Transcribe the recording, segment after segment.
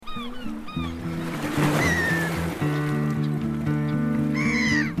G'day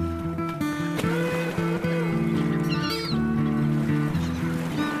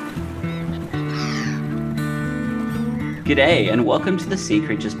and welcome to the Sea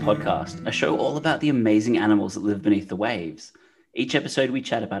Creatures Podcast, a show all about the amazing animals that live beneath the waves. Each episode we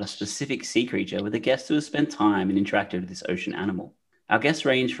chat about a specific sea creature with a guest who has spent time and interacted with this ocean animal. Our guests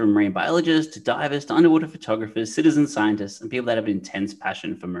range from marine biologists to divers to underwater photographers, citizen scientists, and people that have an intense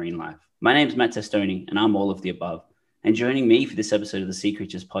passion for marine life. My name's Matt Testoni and I'm all of the above. And joining me for this episode of the Sea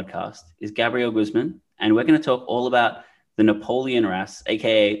Creatures Podcast is Gabriel Guzman, and we're going to talk all about the Napoleon wrasse,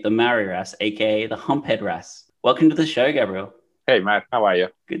 aka the Maori wrasse, aka the humphead wrasse. Welcome to the show, Gabriel. Hey, Matt. How are you?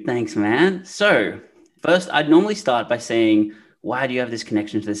 Good, thanks, man. So, first, I'd normally start by saying, why do you have this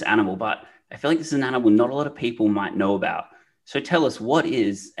connection to this animal? But I feel like this is an animal not a lot of people might know about. So tell us, what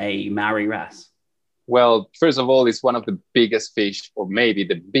is a Maori wrasse? Well, first of all, it's one of the biggest fish, or maybe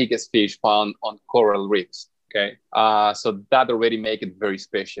the biggest fish found on coral reefs. Okay, so that already makes it very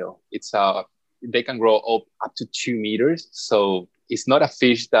special. They can grow up to 2 meters. So it's not a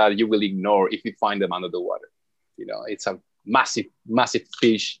fish that you will ignore if you find them under the water. You know, it's a massive, massive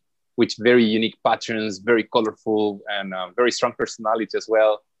fish with very unique patterns, very colorful, and very strong personality as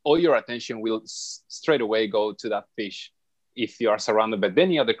well. All your attention will straight away go to that fish. If you are surrounded by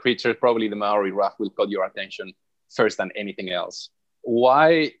any other creature, probably the Maori wrasse will call your attention first than anything else.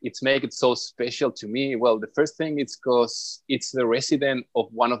 Why it's make it so special to me? Well, the first thing is because it's the resident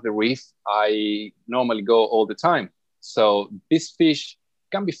of one of the reefs I normally go all the time. So this fish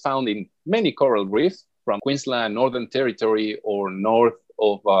can be found in many coral reefs, from Queensland, Northern Territory, or north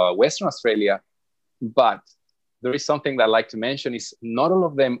of Western Australia. But there is something that I like to mention is not all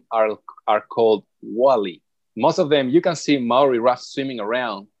of them are called wally. Most of them, you can see Maori wrasse swimming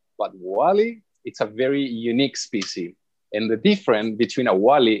around, but wally, it's a very unique species. And the difference between a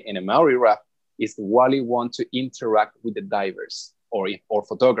wally and a Maori wrasse is the wally want to interact with the divers or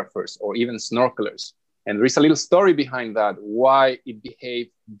photographers or even snorkelers. And there is a little story behind that, why it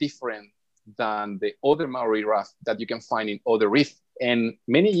behaves different than the other Maori wrasse that you can find in other reefs. And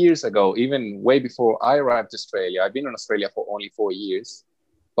many years ago, even way before I arrived to Australia, I've been in Australia for only 4 years,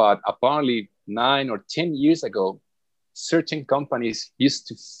 but apparently 9 or 10 years ago, certain companies used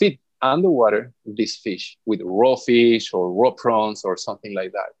to feed underwater this fish with raw fish or raw prawns or something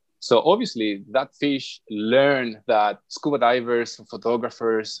like that. So obviously that fish learned that scuba divers and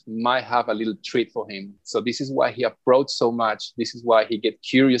photographers might have a little treat for him. So this is why he approached so much. This is why he gets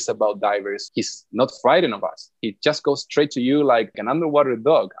curious about divers. He's not frightened of us. He just goes straight to you like an underwater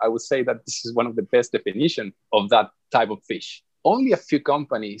dog. I would say that this is one of the best definitions of that type of fish. Only a few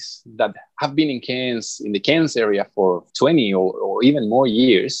companies that have been in the Cairns area for 20 or even more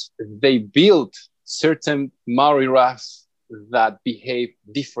years, they built certain Maori wrasse that behave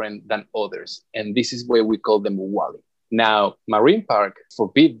different than others. And this is where we call them wally. Now, Marine Park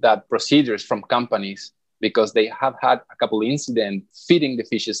forbid that procedures from companies because they have had a couple of incidents feeding the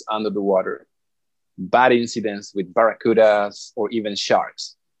fishes under the water. Bad incidents with barracudas or even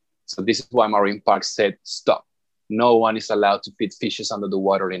sharks. So this is why Marine Park said, stop. No one is allowed to feed fishes under the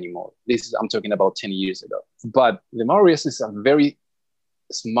water anymore. I'm talking about 10 years ago. But the Maori wrasse is a very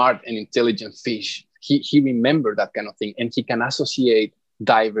smart and intelligent fish. He remembered that kind of thing, and he can associate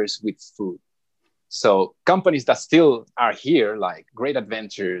divers with food. So companies that still are here, like Great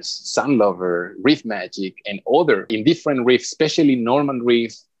Adventures, Sunlover, Reef Magic, and other in different reefs, especially Norman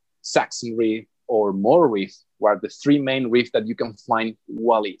Reef, Saxon Reef, or Moore Reef, were the 3 main reefs that you can find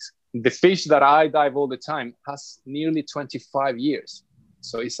wallies. The fish that I dive all the time has nearly 25 years.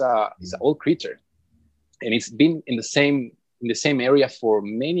 So it's an old creature, and it's been in the same area for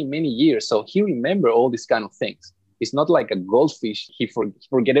many, many years. So he remember all these kind of things. It's not like a goldfish. He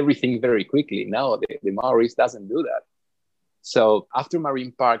forget everything very quickly. No, the Maoris doesn't do that. So after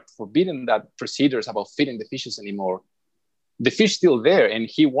Marine Park forbidden that procedures about feeding the fishes anymore, the fish still there and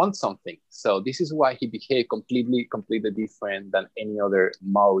he wants something. So this is why he behaved completely different than any other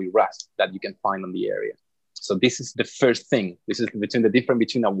Maori wrasse that you can find on the area. So this is the first thing. This is the difference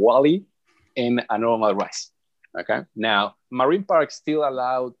between a wally and a normal wrasse. Okay. Now, Marine Park still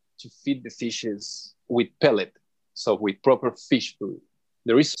allowed to feed the fishes with pellet, so with proper fish food.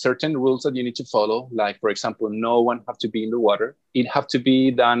 There is certain rules that you need to follow. Like, for example, no one have to be in the water. It have to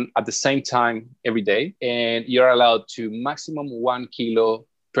be done at the same time every day. And you're allowed to maximum 1 kilo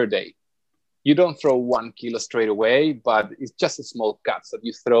per day. You don't throw 1 kilo straight away, but it's just a small cuts that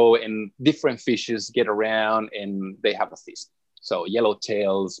you throw and different fishes get around and they have a feast. So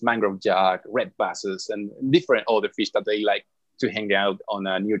yellowtails, mangrove jack, red basses, and different other fish that they like to hang out on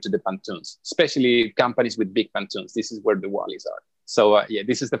near to the pontoons, especially companies with big pontoons. This is where the wallies are. So yeah,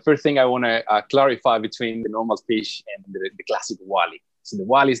 this is the first thing I want to clarify between the normal fish and the classic wally. So the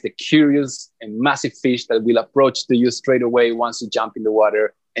wally is the curious and massive fish that will approach to you straight away once you jump in the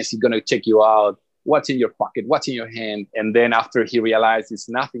water, and he's going to check you out. What's in your pocket? What's in your hand? And then after he realizes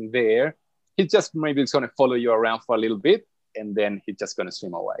nothing there, he just maybe is going to follow you around for a little bit, and then he's just going to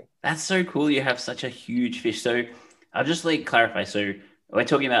swim away. That's so cool. You have such a huge fish. So I'll just like clarify. So we're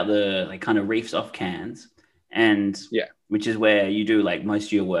talking about the like kind of reefs off Cairns, and which is where you do like most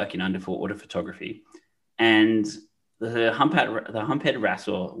of your work in underwater photography. And the humphead wrasse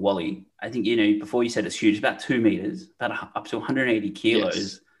or wally, I think, before you said it's huge, about 2 meters, about up to 180 kilos.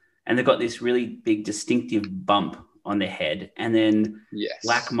 Yes. And they've got this really big distinctive bump on their head, and then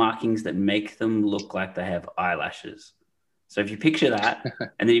black markings that make them look like they have eyelashes. So if you picture that,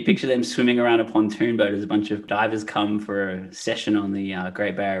 and then you picture them swimming around a pontoon boat as a bunch of divers come for a session on the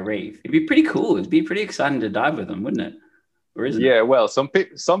Great Barrier Reef, it'd be pretty cool. It'd be pretty exciting to dive with them, wouldn't it? Or isn't it? Well, some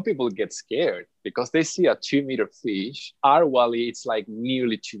people get scared because they see a 2-meter fish. Our wally, it's like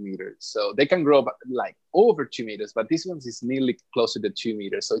nearly 2 meters. So they can grow up like over 2 meters, but this one is nearly closer to 2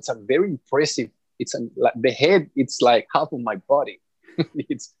 meters. So it's a very impressive, the head, it's like half of my body.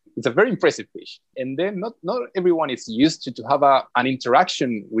 It's a very impressive fish. And then not everyone is used to have an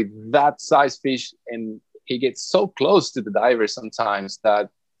interaction with that size fish. And he gets so close to the diver sometimes that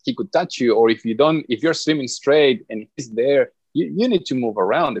he could touch you. Or if you're swimming straight and he's there, you need to move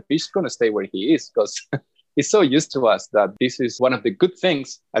around. The fish is going to stay where he is because he's so used to us that this is one of the good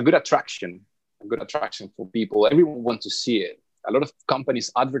things, a good attraction for people. Everyone wants to see it. A lot of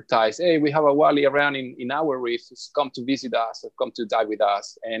companies advertise, hey, we have a wally around in our reef. Come to visit us or come to dive with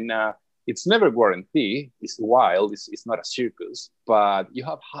us. And it's never guaranteed. It's wild. It's not a circus. But you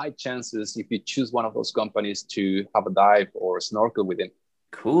have high chances if you choose one of those companies to have a dive or snorkel with them.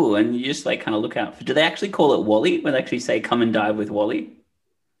 Cool. And you just like kind of look out for, do they actually call it wally when they actually say come and dive with wally?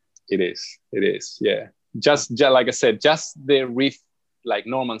 It is. Yeah. Just like I said, just the reef, like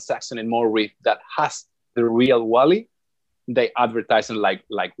Norman Saxon and Moore Reef that has the real wally, they advertise it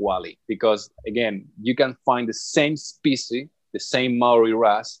like wally, because again, you can find the same species, the same Maori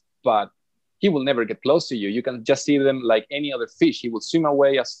wrasse, but he will never get close to you. You can just see them like any other fish. He will swim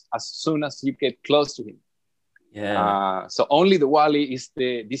away as soon as you get close to him. Yeah. So only the wally is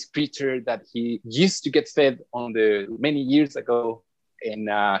this creature that he used to get fed on the many years ago, and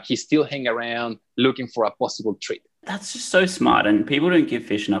he still hang around looking for a possible treat. That's just so smart, and people don't give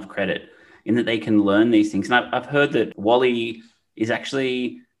fish enough credit in that they can learn these things. And I've heard that wally is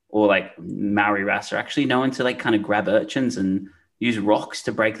actually, or like Maori wrasse are actually known to like kind of grab urchins and use rocks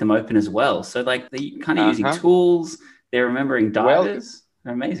to break them open as well. So like they're kind of using tools. They're remembering divers.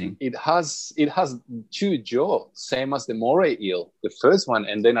 They're amazing. It has 2 jaws, same as the moray eel, the first one,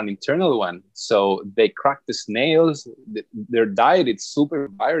 and then an internal one. So they crack the snails. Their diet is super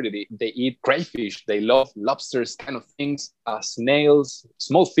varied. They eat crayfish. They love lobsters, kind of things, snails,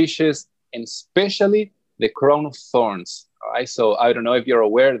 small fishes, and especially the crown of thorns. All right. So I don't know if you're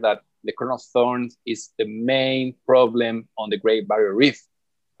aware that the crown of thorns is the main problem on the Great Barrier Reef.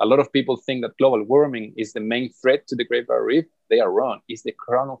 A lot of people think that global warming is the main threat to the Great Barrier Reef. They are wrong. It's the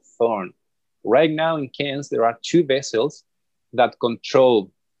crown of thorn. Right now in Cairns, there are 2 vessels that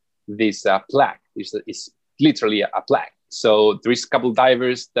control this plague. It's literally a plague. So there is a couple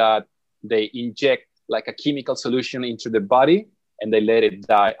divers that they inject like a chemical solution into the body and they let it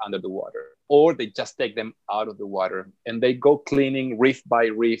die under the water. Or they just take them out of the water and they go cleaning reef by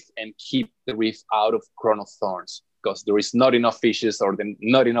reef and keep the reef out of crown of thorns, because there is not enough fishes or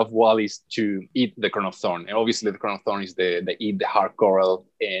not enough wallies to eat the crown of thorn. And obviously the crown of thorn they eat the hard coral,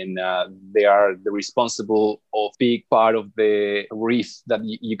 and they are the responsible of big part of the reef that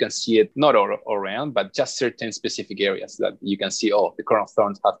you can see it, not all around, but just certain specific areas that you can see, the crown of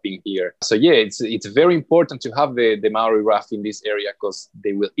thorns have been here. So yeah, it's very important to have the Maori wrasse in this area, because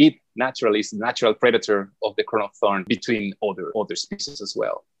they will eat naturally. It's the natural predator of the crown of thorn between other species as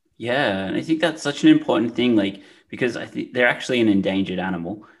well. Yeah, and I think that's such an important thing, like, because I think they're actually an endangered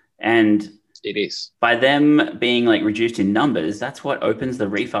animal, and it is. By them being like reduced in numbers, that's what opens the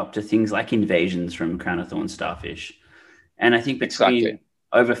reef up to things like invasions from crown of thorn starfish. And I think between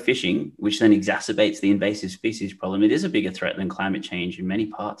overfishing, which then exacerbates the invasive species problem, it is a bigger threat than climate change in many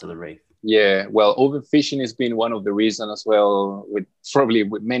parts of the reef. Yeah, well, overfishing has been one of the reasons as well, with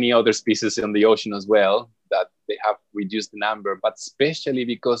many other species in the ocean as well, that they have reduced the number, but especially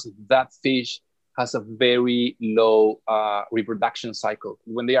because that fish has a very low reproduction cycle.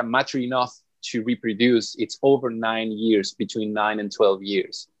 When they are mature enough to reproduce, it's over 9 years, between 9 and 12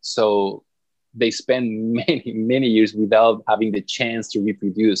 years. So they spend many years without having the chance to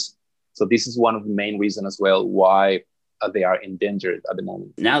reproduce. So this is one of the main reasons as well why they are endangered at the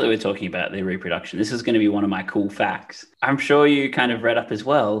moment. Now that we're talking about their reproduction, this is going to be one of my cool facts. I'm sure you kind of read up as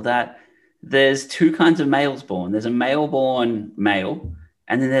well that there's two kinds of males born. There's a male-born male,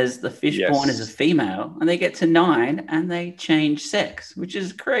 and then there's the fish born as a female, and they get to 9 and they change sex, which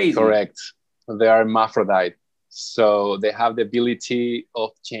is crazy. Correct. They are hermaphrodite. So they have the ability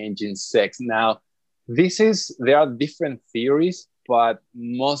of changing sex. Now, there are different theories, but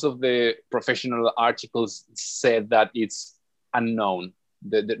most of the professional articles said that it's unknown.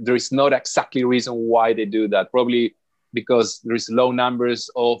 There is not exactly reason why they do that. Probably because there is low numbers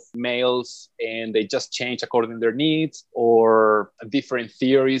of males and they just change according to their needs, or different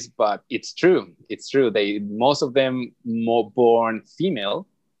theories, but it's true. It's true. Most of them more born female,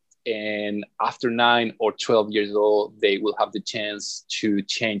 and after 9 or 12 years old, they will have the chance to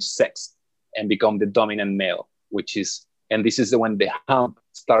change sex and become the dominant male, and this is when the hump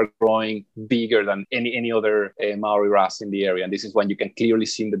start growing bigger than any other Maori wrasse in the area. And this is when you can clearly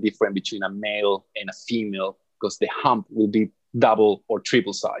see the difference between a male and a female, because the hump will be double or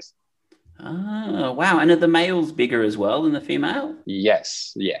triple size. Oh, wow. And are the males bigger as well than the female?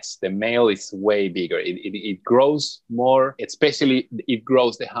 Yes. The male is way bigger. It grows more, especially it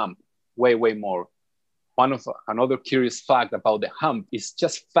grows the hump way more. Another curious fact about the hump is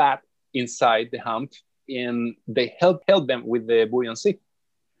just fat inside the hump, and they help them with the buoyancy.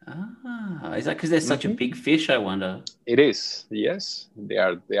 Is that because they're such a big fish, I wonder? It is, yes. They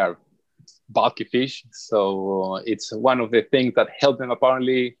are bulky fish, so it's one of the things that help them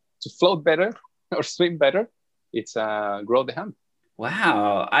apparently to float better or swim better. It's grow the hump.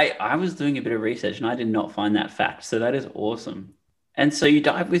 Wow. I was doing a bit of research and I did not find that fact, so that is awesome. And so you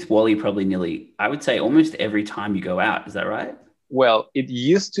dive with Wally probably nearly, I would say, almost every time you go out. Is that right? Well, it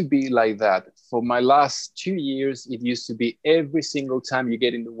used to be like that. For my last 2 years, it used to be every single time you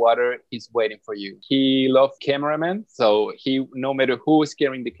get in the water, he's waiting for you. He loved cameramen. So no matter who is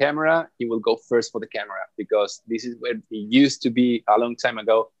carrying the camera, he will go first for the camera, because this is where he used to be a long time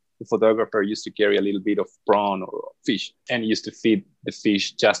ago. The photographer used to carry a little bit of prawn or fish and used to feed the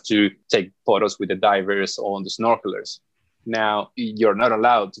fish just to take photos with the divers or the snorkelers. Now, you're not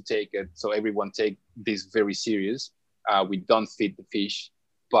allowed to take it. So everyone take this very serious. We don't feed the fish,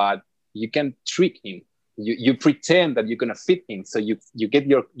 but you can trick him. You pretend that you're going to feed him. So you get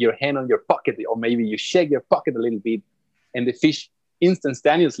your hand on your pocket, or maybe you shake your pocket a little bit, and the fish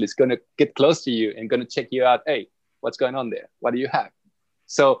instantaneously is going to get close to you and going to check you out. Hey, what's going on there? What do you have?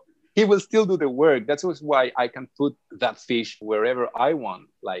 So he will still do the work. That's why I can put that fish wherever I want.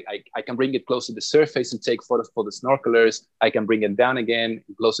 Like I can bring it close to the surface and take photos for the snorkelers. I can bring it down again,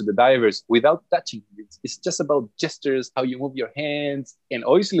 close to the divers without touching. It's just about gestures, how you move your hands. And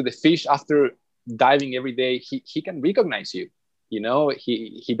obviously the fish, after diving every day, he can recognize you. You know,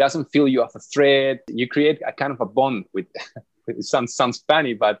 he doesn't feel you as a threat. You create a kind of a bond with it sounds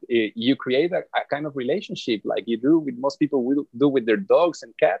funny, but you create a kind of relationship like you do with most people will do with their dogs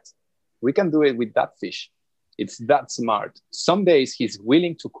and cats. We can do it with that fish. It's that smart. Some days he's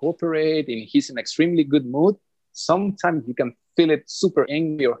willing to cooperate and he's in extremely good mood. Sometimes you can feel it super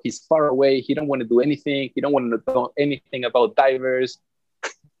angry, or he's far away. He don't want to do anything. He don't want to know anything about divers.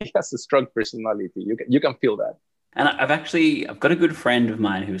 He has a strong personality. You can feel that. And I've got a good friend of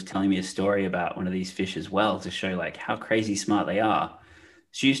mine who was telling me a story about one of these fish as well, to show like how crazy smart they are.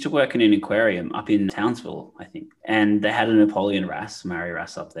 She used to work in an aquarium up in Townsville, I think, and they had a Napoleon wrasse, Maori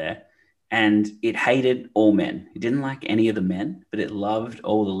wrasse up there, and it hated all men. It didn't like any of the men, but it loved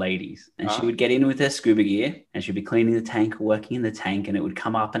all the ladies. And she would get in with her scuba gear and she'd be cleaning the tank or working in the tank, and it would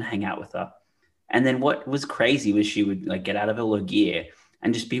come up and hang out with her. And then what was crazy was she would like get out of her gear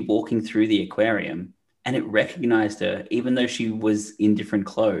and just be walking through the aquarium, and it recognized her, even though she was in different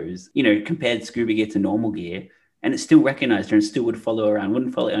clothes, you know, compared scuba gear to normal gear, and it still recognized her and still would follow her around,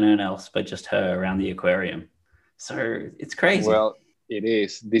 wouldn't follow anyone else, but just her around the aquarium. So it's crazy. Well, it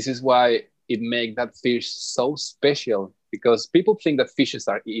is. This is why it makes that fish so special, because people think that fishes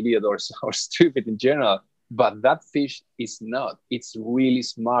are idiot or stupid in general, but that fish is not. It's really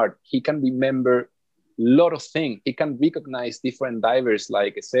smart. He can remember a lot of things. He can recognize different divers.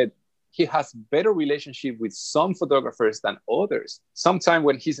 Like I said, he has better relationship with some photographers than others. Sometimes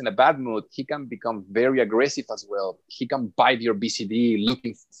when he's in a bad mood, he can become very aggressive as well. He can bite your BCD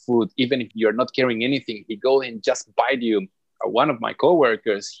looking for food. Even if you're not carrying anything, he go and just bite you. One of my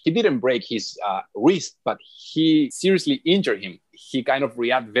coworkers, he didn't break his wrist, but he seriously injured him. He kind of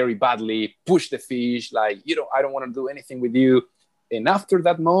reacted very badly, pushed the fish like, I don't want to do anything with you. And after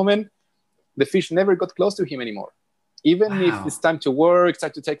that moment, the fish never got close to him anymore. Even if it's time to work, time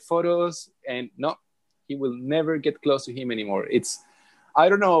to take photos, and no, he will never get close to him anymore. I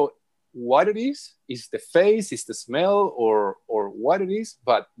don't know what it is the face, is the smell, or what it is,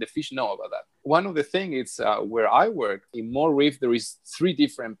 but the fish know about that. One of the things is where I work in Moore Reef, there is 3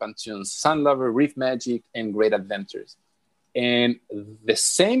 different pontoons: Sunlover, Reef Magic, and Great Adventures. And the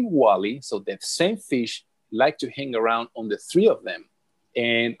same wally, so the same fish, like to hang around on the 3 of them.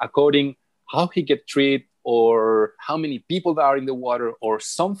 And according how he get treated, or how many people that are in the water or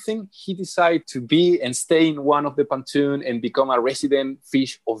something, he decided to be and stay in one of the pontoon and become a resident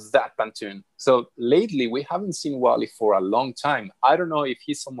fish of that pontoon. So lately we haven't seen Wally for a long time. I don't know if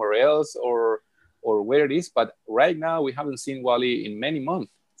he's somewhere else or where it is, but right now we haven't seen Wally in many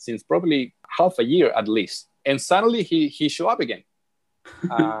months, since probably half a year at least. And suddenly he show up again.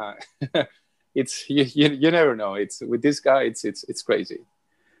 It's you never know. It's with this guy, it's crazy.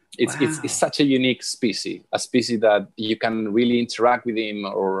 It's such a unique species, a species that you can really interact with him,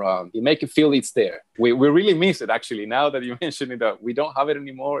 or you make it feel it's there. We really miss it, actually. Now that you mentioned it, that we don't have it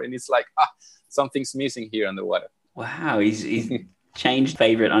anymore, and it's like, something's missing here in the water. Wow, he's changed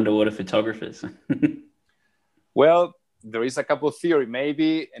favorite underwater photographers. Well, there is a couple of theories.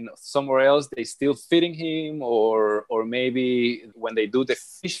 Maybe and somewhere else they still feeding him, or maybe when they do the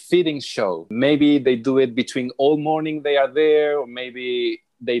fish feeding show, maybe they do it between all morning they are there, or maybe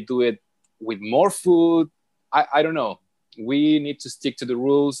they do it with more food. I don't know. We need to stick to the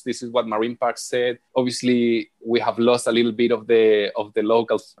rules. This is what Marine Park said. Obviously, we have lost a little bit of the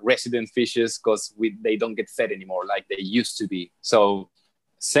local resident fishes because they don't get fed anymore like they used to be. So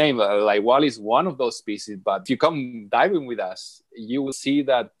same, like Wally is one of those species. But if you come diving with us, you will see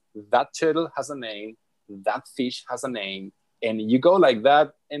that turtle has a name, that fish has a name, and you go like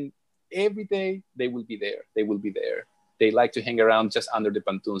that, and every day they will be there. They will be there. They like to hang around just under the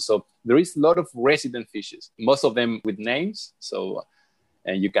pontoon. So there is a lot of resident fishes, most of them with names. So,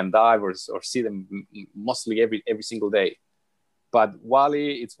 and you can dive or see them mostly every single day. But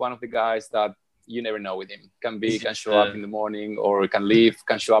Wally, it's one of the guys that you never know with him. Can show up in the morning, or can leave,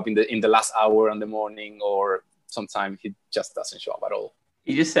 can show up in the last hour in the morning, or sometimes he just doesn't show up at all.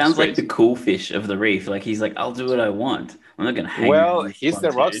 He just sounds like the cool fish of the reef. Like he's like, I'll do what I want. I'm not going to hang around. Well, he's the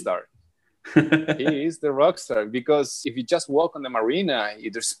rock star. He is the rock star, because if you just walk on the marina,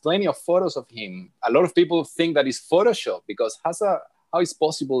 there's plenty of photos of him. A lot of people think that it's Photoshop, because how is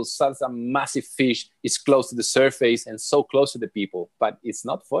possible such a massive fish is close to the surface and so close to the people? But it's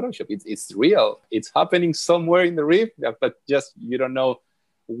not Photoshop. It's real. It's happening somewhere in the reef, but just you don't know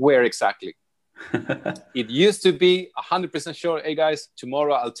where exactly. It used to be 100% sure, hey guys,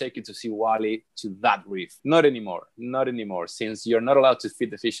 tomorrow I'll take you to see Wally to that reef. Not anymore. Since you're not allowed to feed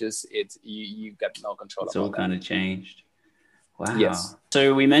the fishes, you got no control. It's all kind of changed. Wow. Yes.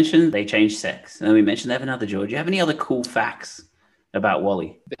 So we mentioned they changed sex, and we mentioned they have another jaw. Do you have any other cool facts about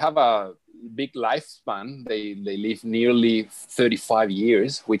Wally? They have a big lifespan. They live nearly 35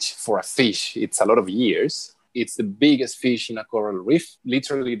 years, which for a fish, it's a lot of years. It's the biggest fish in a coral reef.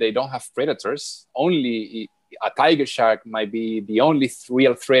 Literally, they don't have predators. Only a tiger shark might be the only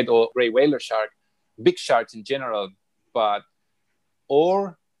real threat, or gray whaler shark, big sharks in general,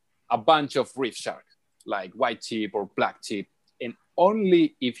 or a bunch of reef sharks like white tip or black tip. And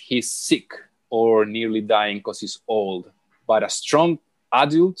only if he's sick or nearly dying because he's old. But a strong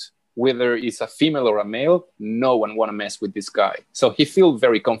adult, whether it's a female or a male, no one want to mess with this guy. So he feels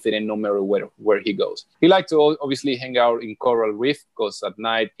very confident no matter where he goes. He likes to obviously hang out in coral reef, because at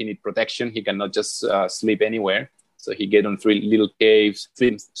night he needs protection. He cannot just sleep anywhere. So he get on 3 little caves,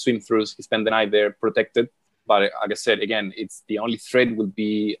 swim through. He spend the night there protected. But like I said, again, it's the only threat will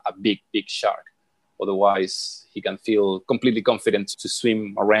be a big shark. Otherwise, he can feel completely confident to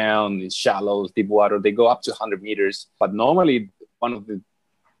swim around in shallows, deep water. They go up to 100 meters. But normally, one of the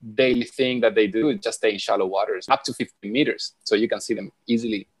daily thing that they do is just stay in shallow waters up to 50 meters, so you can see them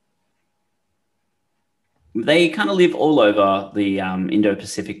easily. They kind of live all over the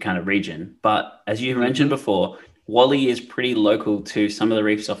Indo-Pacific kind of region, but as you mentioned before, Wally is pretty local to some of the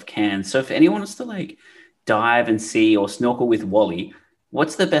reefs off Cairns. So if anyone wants to like dive and see or snorkel with Wally,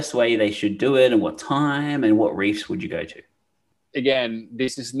 what's the best way they should do it, and what time, and what reefs would you go to? Again,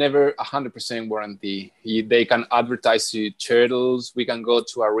 this is never 100% warranty. They can advertise to turtles. We can go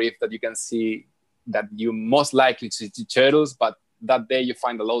to a reef that you can see that you're most likely to see turtles, but that day you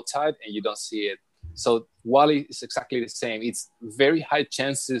find a low tide and you don't see it. So Wally is exactly the same. It's very high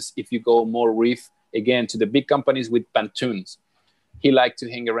chances if you go more reef, again, to the big companies with pontoons. He likes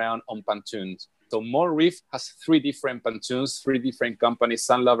to hang around on pontoons. So Moore Reef has 3 different pontoons, 3 different companies: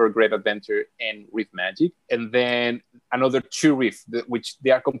 Sunlover, Great Adventure, and Reef Magic. And then another 2 reefs, which they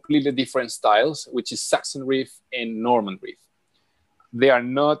are completely different styles, which is Saxon Reef and Norman Reef. They are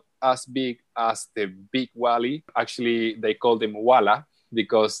not as big as the big Wally. Actually, they call them Walla.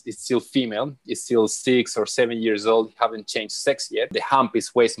 because it's still female. It's still 6 or 7 years old, haven't changed sex yet. The hump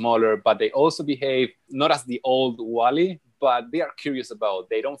is way smaller, but they also behave not as the old wally, but they are curious about.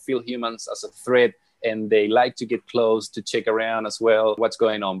 They don't feel humans as a threat, and they like to get close to check around as well what's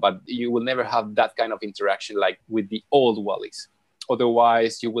going on. But you will never have that kind of interaction like with the old wallies.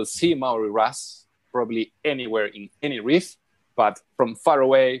 Otherwise, you will see Maori wrasse probably anywhere in any reef, but from far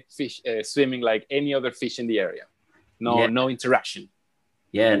away, fish swimming like any other fish in the area. No interaction.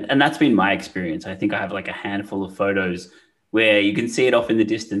 Yeah, and that's been my experience. I think I have like a handful of photos where you can see it off in the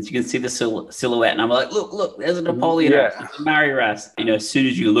distance. You can see the silhouette, and I'm like, look, there's a Napoleon wrasse, there's a Maori wrasse. You know, as soon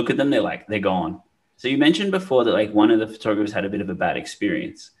as you look at them, they're gone. So you mentioned before that like one of the photographers had a bit of a bad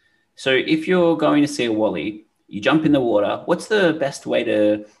experience. So if you're going to see a wally, you jump in the water. What's the best way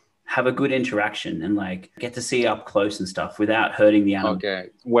to have a good interaction and like get to see up close and stuff without hurting the animal? Okay.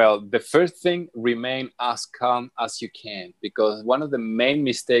 Well, the first thing, remain as calm as you can, because one of the main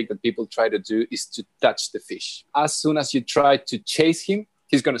mistakes that people try to do is to touch the fish. As soon as you try to chase him,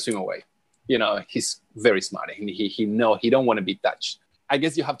 he's going to swim away. You know, he's very smart. He don't want to be touched. I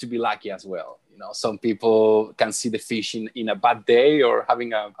guess you have to be lucky as well. You know, some people can see the fish in a bad day or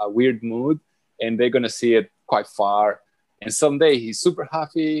having a weird mood, and they're going to see it quite far. And someday he's super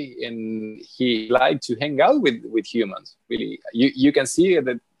happy and he likes to hang out with humans. Really, you can see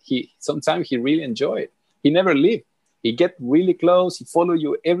that sometimes he really enjoy it. He never leave. He get really close. He follow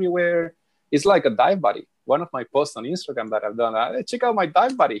you everywhere. It's like a dive buddy. One of my posts on Instagram that I've done, check out my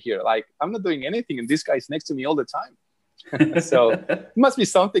dive buddy here. Like, I'm not doing anything and this guy's next to me all the time. So it must be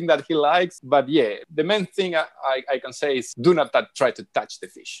something that he likes. But yeah, the main thing I can say is do not try to touch the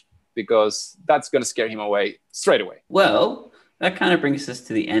fish, because that's going to scare him away straight away. Well, that kind of brings us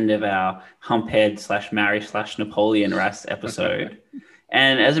to the end of our humphead / Napoleon wrasse episode.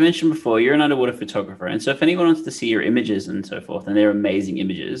 And as I mentioned before, you're an underwater photographer. And so if anyone wants to see your images and so forth, and they're amazing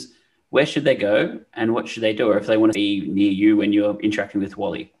images, where should they go and what should they do? Or if they want to be near you when you're interacting with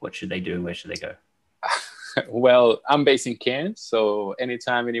wally, what should they do and where should they go? Well, I'm based in Cairns, so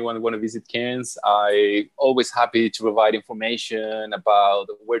anytime anyone want to visit Cairns, I'm always happy to provide information about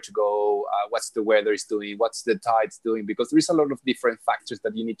where to go, what's the weather is doing, what's the tides doing, because there is a lot of different factors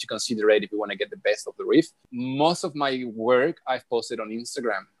that you need to consider if you want to get the best of the reef. Most of my work I've posted on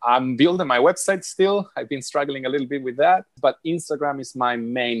Instagram. I'm building my website still. I've been struggling a little bit with that, but Instagram is my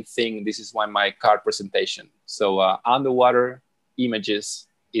main thing. This is my card presentation. So underwater images,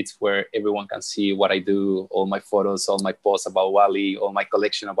 it's where everyone can see what I do, all my photos, all my posts about wally, all my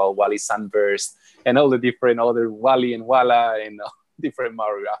collection about wally sunburst, and all the different other wally and walla and different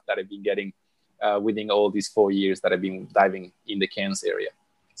Maori wrasse that I've been getting within all these 4 years that I've been diving in the Cairns area.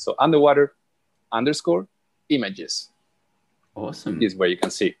 So underwater _images. Awesome. This is where you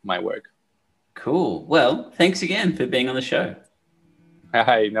can see my work. Cool. Well, thanks again for being on the show.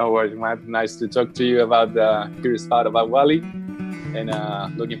 Hi, no worries, Matt. Nice to talk to you about the curious part about wally. And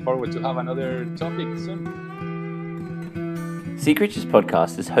looking forward to have another topic soon. Sea Creatures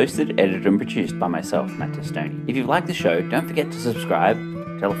Podcast is hosted, edited, and produced by myself, Matt Testoni. If you've liked the show, don't forget to subscribe,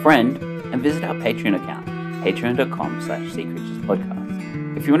 tell a friend, and visit our Patreon account, patreon.com/Sea Creatures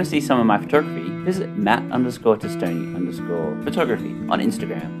Podcast. If you want to see some of my photography, visit Matt_Testoni_photography on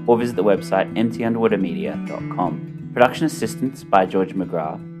Instagram, or visit the website mtunderwatermedia.com. Production assistance by George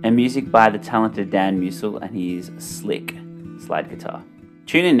McGrath, and music by the talented Dan Musil and his slick slide guitar.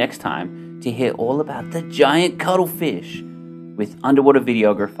 Tune in next time to hear all about the giant cuttlefish with underwater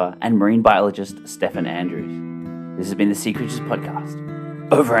videographer and marine biologist Stefan Andrews. This has been the Sea Creatures Podcast.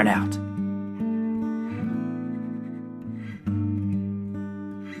 Over and out.